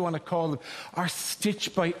 whatever you want to call them, are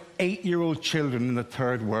stitched by 8-year-old children in the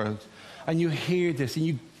third world. And you hear this and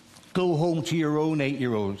you go home to your own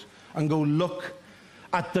 8-year-old and go, look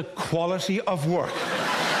at the quality of work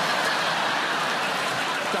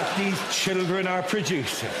that these children are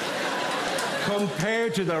producing,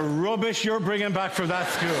 compared to the rubbish you're bringing back from that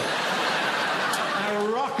school.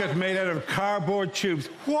 A rocket made out of cardboard tubes.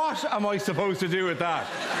 What am I supposed to do with that?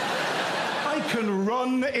 I can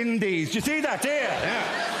run in these. Do you see that there?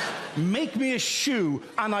 Yeah. Make me a shoe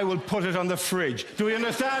and I will put it on the fridge. Do we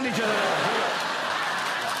understand each other?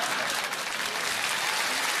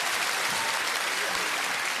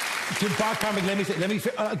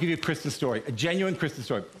 I'll give you a Christmas story, a genuine Christmas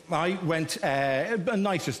story. I went, a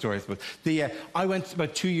nicer story, I suppose. I went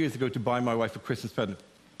about 2 years ago to buy my wife a Christmas present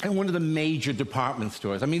in one of the major department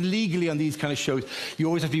stores. I mean, legally on these kind of shows, you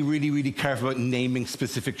always have to be really, really careful about naming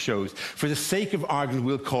specific shows. For the sake of argument,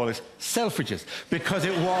 we'll call it Selfridges, because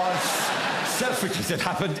it was Selfridges. It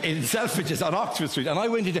happened in Selfridges on Oxford Street. And I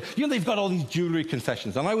went into, you know, they've got all these jewellery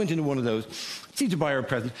concessions, and I went into one of those, seemed to buy her a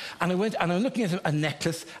present, and I went, and I'm looking at a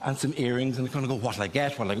necklace and some earrings, and I kind of go, what'll I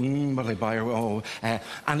get? What'll I buy her? Oh.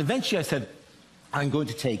 And eventually I said, I'm going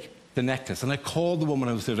to take the necklace. And I called the woman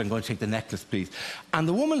I was with, I'm going to take the necklace, please. And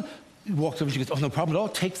the woman walks over and she goes, oh, no problem at all,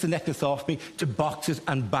 takes the necklace off me to box it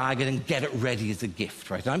and bag it and get it ready as a gift,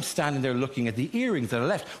 right? And I'm standing there looking at the earrings that are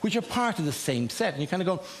left, which are part of the same set. And you kind of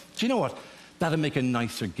go, do you know what? That'd make a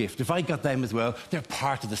nicer gift. If I got them as well, they're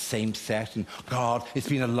part of the same set. And God, it's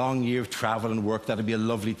been a long year of travel and work. That'd be a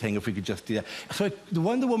lovely thing if we could just do that. So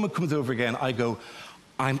when the woman comes over again, I go,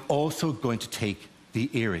 I'm also going to take the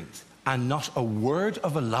earrings. And not a word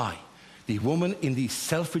of a lie, the woman in the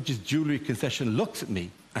Selfridges jewellery concession looks at me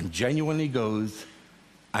and genuinely goes,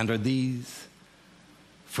 and are these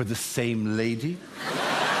for the same lady?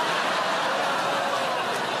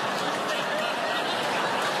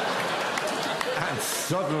 And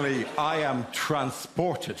suddenly I am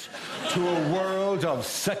transported to a world of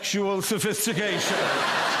sexual sophistication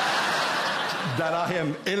that I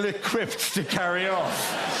am ill-equipped to carry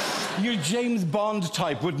off. Your James Bond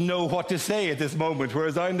type would know what to say at this moment,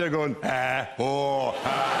 whereas I'm there going,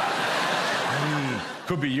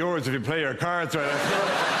 could be yours if you play your cards right.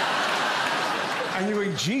 And you're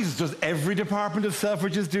going, Jesus, does every department of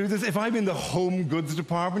Selfridges do this? If I'm in the home goods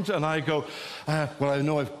department and I go, well, I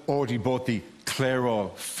know I've already bought the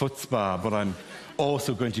Clairol foot spa, but I'm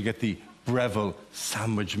also going to get the Breville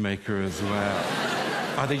sandwich maker as well.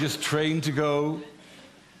 Are they just trained to go,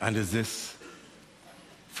 and is this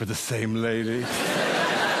for the same lady?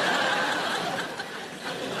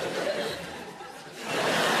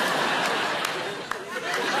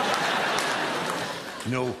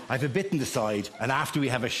 No, I've a bit in the side, and after we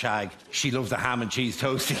have a shag, she loves a ham and cheese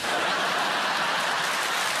toastie.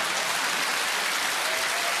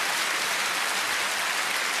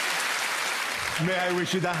 May I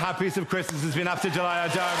wish you the happiest of Christmas. It's been up to July.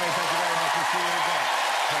 Thank you very much. We'll see you again.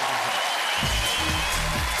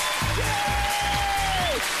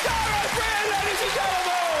 Dara O'Briain, ladies and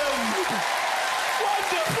gentlemen!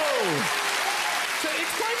 Wonderful! So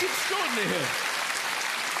It's quite extraordinary here.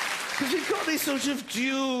 Because we've got these sort of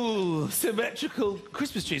dual symmetrical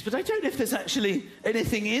Christmas trees, but I don't know if there's actually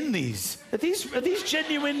anything in these. Are these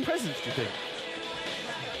genuine presents, do you think?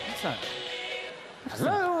 What's that?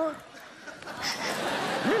 Hello?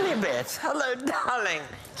 Lilibet, hello, darling.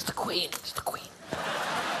 It's the Queen, it's the Queen.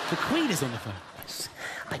 The Queen is on the phone.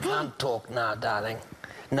 I can't talk now, darling.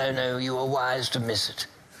 No, you were wise to miss it.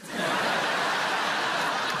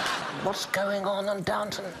 What's going on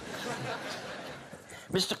Downton?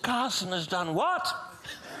 Mr. Carson has done what?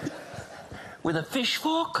 With a fish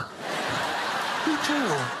fork? Who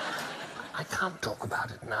to? I can't talk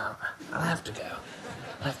about it now. I'll have to go.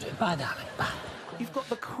 Bye, darling. Bye. You've got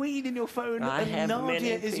the Queen in your phone, I and have Nadia many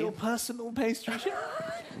is your personal pastry chef.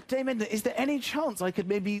 Dame Edna, is there any chance I could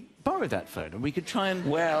maybe borrow that phone and we could try and...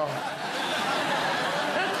 Well...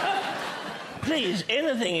 Please,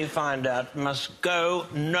 anything you find out must go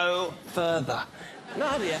no further.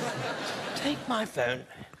 Nadia, take my phone,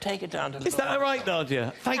 take it down to... Is that all right,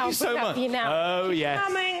 Nadia? Thank you so much. For you now. Oh, yes.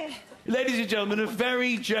 Coming. Ladies and gentlemen, a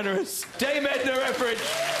very generous Dame Edna Everage,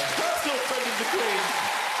 personal friend of the Queen.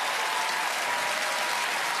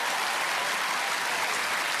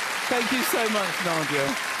 Thank you so much,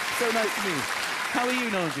 Nadia. So nice to meet you. How are you,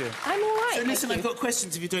 Nadia? I'm all right. So listen, I've got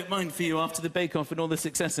questions, if you don't mind, for you after the bake-off and all the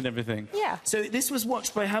success and everything. Yeah. So this was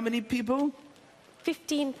watched by how many people?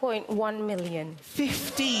 15.1 million.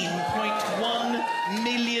 15.1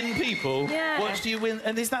 million people watched you win.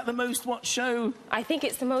 And is that the most watched show? I think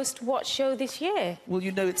it's the most watched show this year. Well,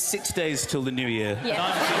 you know it's 6 days till the new year. Yeah. And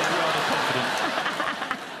I'm feeling rather confident.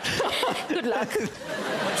 Good luck.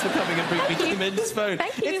 Thanks for coming and bringing me to the men's phone.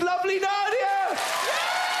 Thank you. It's lovely, Nadia!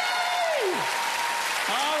 Yay!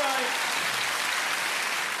 All right.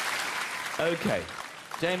 OK.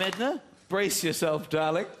 Dame Edna, brace yourself,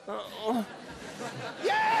 darling. Yay!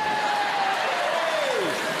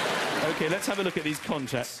 OK, let's have a look at these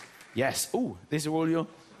contacts. Yes. Oh, these are all your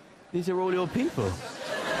people.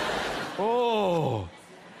 Oh.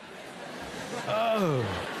 Oh.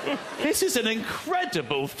 This is an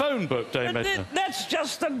incredible phone book, Dame Edna. That's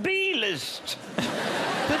just the B-list.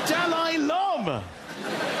 The Dalai Lama.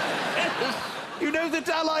 You know the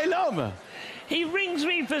Dalai Lama? He rings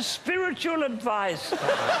me for spiritual advice.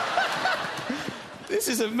 This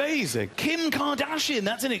is amazing. Kim Kardashian,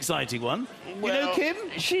 that's an exciting one. Well, you know Kim?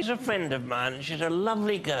 She's a friend of mine. She's a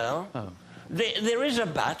lovely girl. Oh. There is a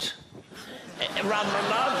but. Rather a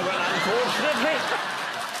large one, unfortunately.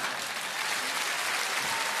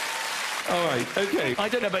 All right, OK. I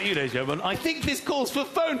don't know about you, ladies and gentlemen. I think this calls for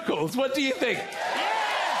phone calls. What do you think?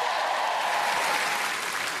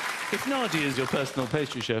 If Nadia is your personal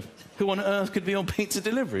pastry chef, who on earth could be your pizza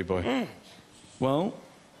delivery boy? Well,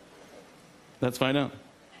 let's find out.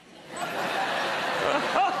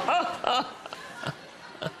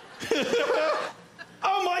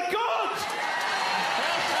 Oh, my God!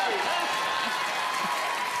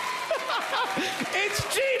 It's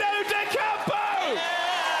Gino De Campo!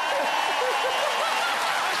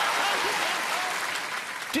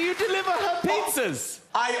 Do you deliver her pizzas?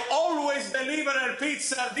 I always deliver her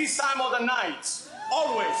pizza this time of the night.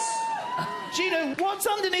 Always. Gino, what's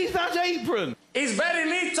underneath that apron? It's very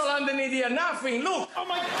little underneath here, nothing. Look. Oh,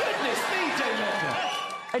 my goodness me, Dame Edna.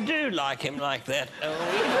 I do like him like that.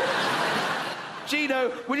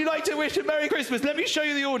 Gino, would you like to wish a Merry Christmas? Let me show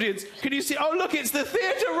you the audience. Can you see? Oh, look, it's the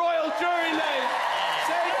Theatre Royal Drury Lane.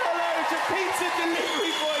 Say hello to pizza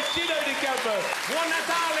delivery boy Gino De Campo. Buon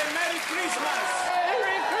Natale, Merry Christmas.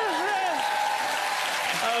 Merry Christmas.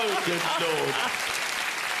 Oh, good Lord.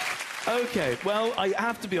 OK, well, I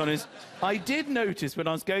have to be honest. I did notice when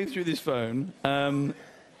I was going through this phone a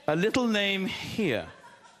little name here.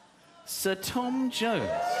 Sir Tom Jones.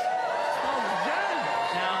 Now,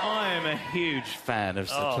 I am a huge fan of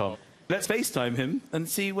Sir Tom. Let's FaceTime him and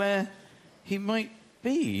see where he might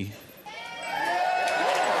be.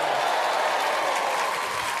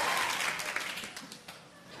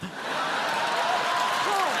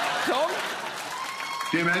 Tom?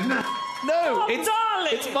 Dame Edna? No,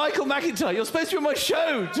 darling. it's Michael McIntyre. You're supposed to be on my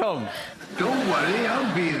show, Tom. Don't worry,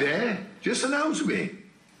 I'll be there. Just announce me.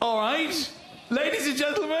 All right. Ladies and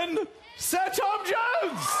gentlemen, Sir Tom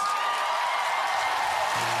Jones!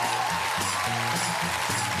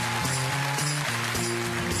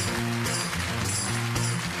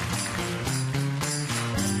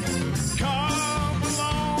 Come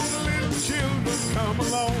along, little children, come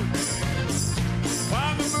along.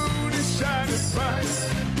 While the moon is shining bright.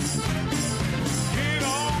 Get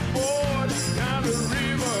on board, down the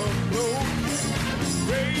river flows.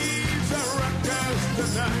 Raise a ruckus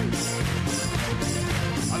tonight.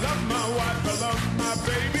 I love my wife, I love my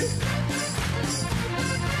baby.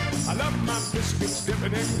 biscuits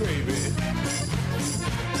dipping in gravy.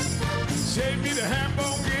 Save me the ham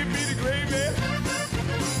bone, give me the gravy.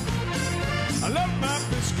 I love my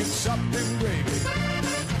biscuits sopped in gravy.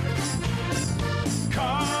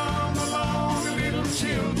 Come along, little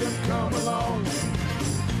children, come along,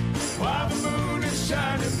 while the moon is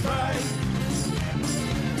shining bright.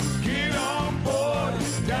 Get on board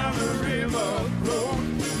down the river road.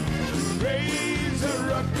 Raise a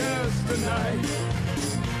ruckus tonight.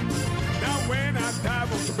 Now when I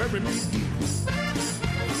dive on to bury me deep,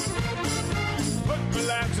 put my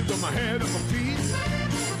lances on my head and my feet,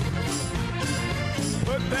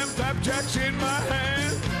 put them flapjacks in my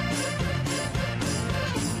hand,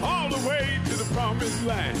 all the way to the promised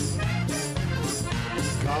land.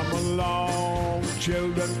 Come along,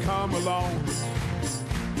 children, come along,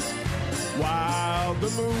 while the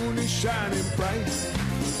moon is shining bright.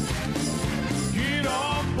 Get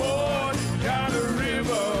on board, down the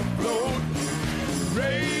river float,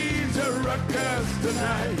 raise a ruckus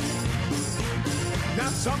tonight. Now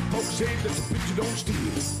some folks say that the picture don't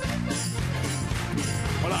steal.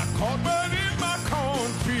 Well, I caught one in my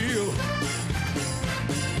cornfield.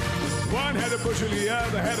 One had a bushel, the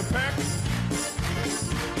other had a pack.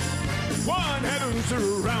 One had a rooster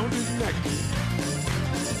around his neck.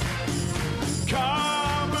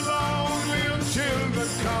 Come along, little children,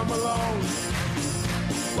 come along,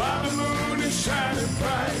 while the moon is shining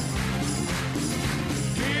bright.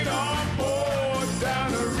 Get on board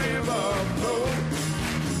down the river float,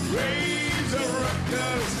 raise a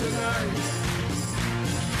ruckus tonight.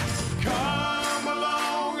 Come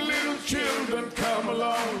along, little children, come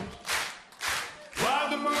along, while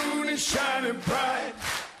the moon is shining bright.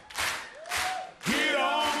 Get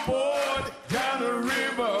on board down the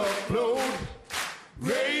river float,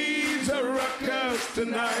 raise a ruckus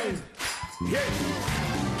tonight. Yeah.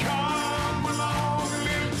 Come along,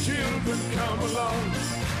 little children, come along,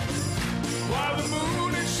 while the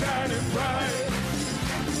moon is shining bright.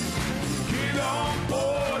 Get on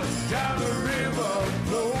board down the river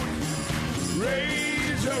float,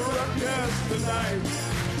 raise a ruckus tonight.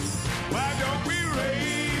 Why don't we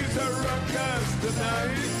raise a ruckus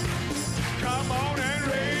tonight? Come on and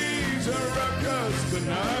raise a ruckus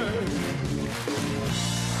tonight.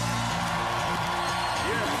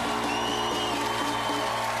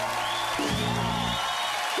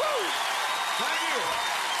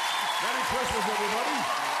 Christmas, everybody.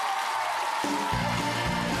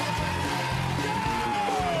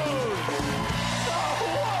 Oh,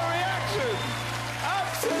 what a reaction!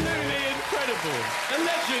 Absolutely incredible. The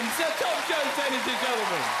legend, Sir Tom Jones, ladies and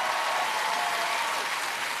gentlemen.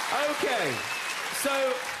 OK, so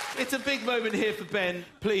it's a big moment here for Ben.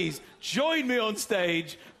 Please, join me on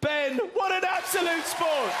stage. Ben, what an absolute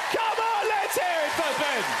sport. Come on, let's hear it for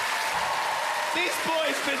Ben. This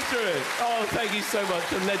boy's been through it. Oh, thank you so much,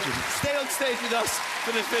 a legend. Stay on stage with us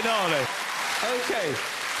for the finale. OK,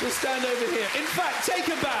 we'll stand over here. In fact, take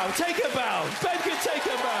a bow, take a bow. Ben can take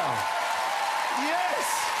a bow. Yes!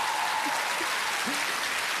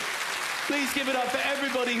 Please give it up for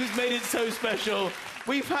everybody who's made it so special.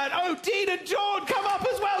 We've had, oh, Dean and John, come up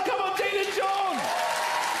as well. Come on, Dean and John.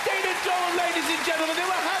 Dean and John, ladies and gentlemen, they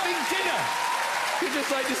were having dinner. We'd just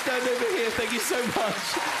like to stand over here. Thank you so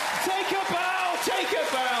much. Take a bow, take a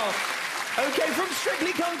bow. OK, from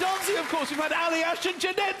Strictly Come Dancing, of course, we've had Ali, Ash and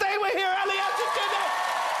Jeanette. They were here, Ali, Ash and Jeanette.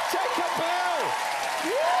 Take a bow.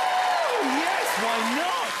 Woo! Yes, why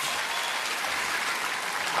not?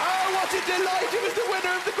 Oh, what a delight. It was the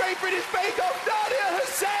winner of the Great British Bake Off, Nadia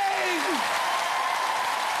Hussain.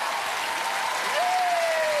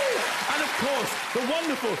 Yay! And, of course, the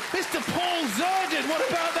wonderful Mr. Paul Zerdin. What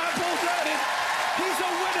about that, Paul Zerdin? He's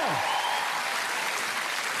a winner.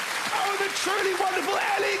 Oh, the truly wonderful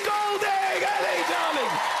Ellie Goulding! Ellie,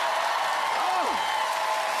 darling! Oh,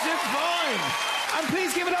 divine! And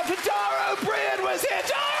please give it up for Dara O'Briain was here!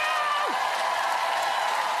 Dara!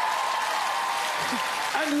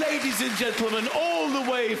 And ladies and gentlemen, all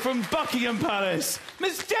the way from Buckingham Palace,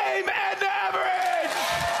 Miss Dame Edna Everage!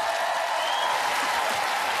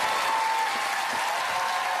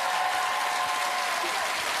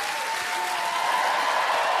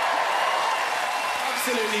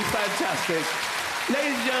 Absolutely fantastic.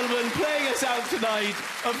 Ladies and gentlemen, playing us out tonight,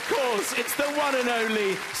 of course, it's the one and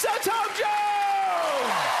only Sir Tom Jones!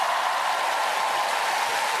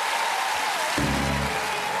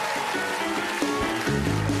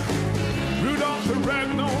 Rudolph the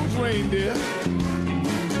red-nosed reindeer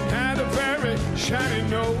had a very shiny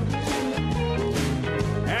nose.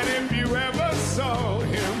 And if you ever saw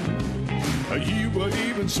him, you would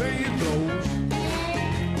even say it glows.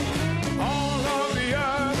 All of the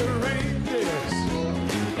other reindeers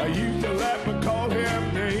used to laugh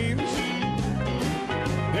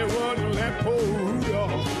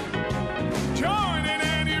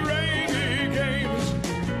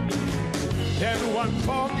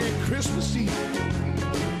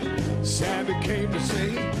Santa came to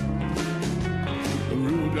say,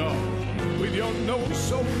 Rudolph, with your nose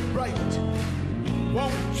so bright,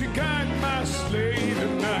 won't you guide my sleigh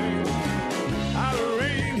tonight? How the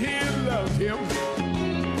reindeer loved him,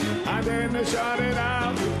 and then they shouted out.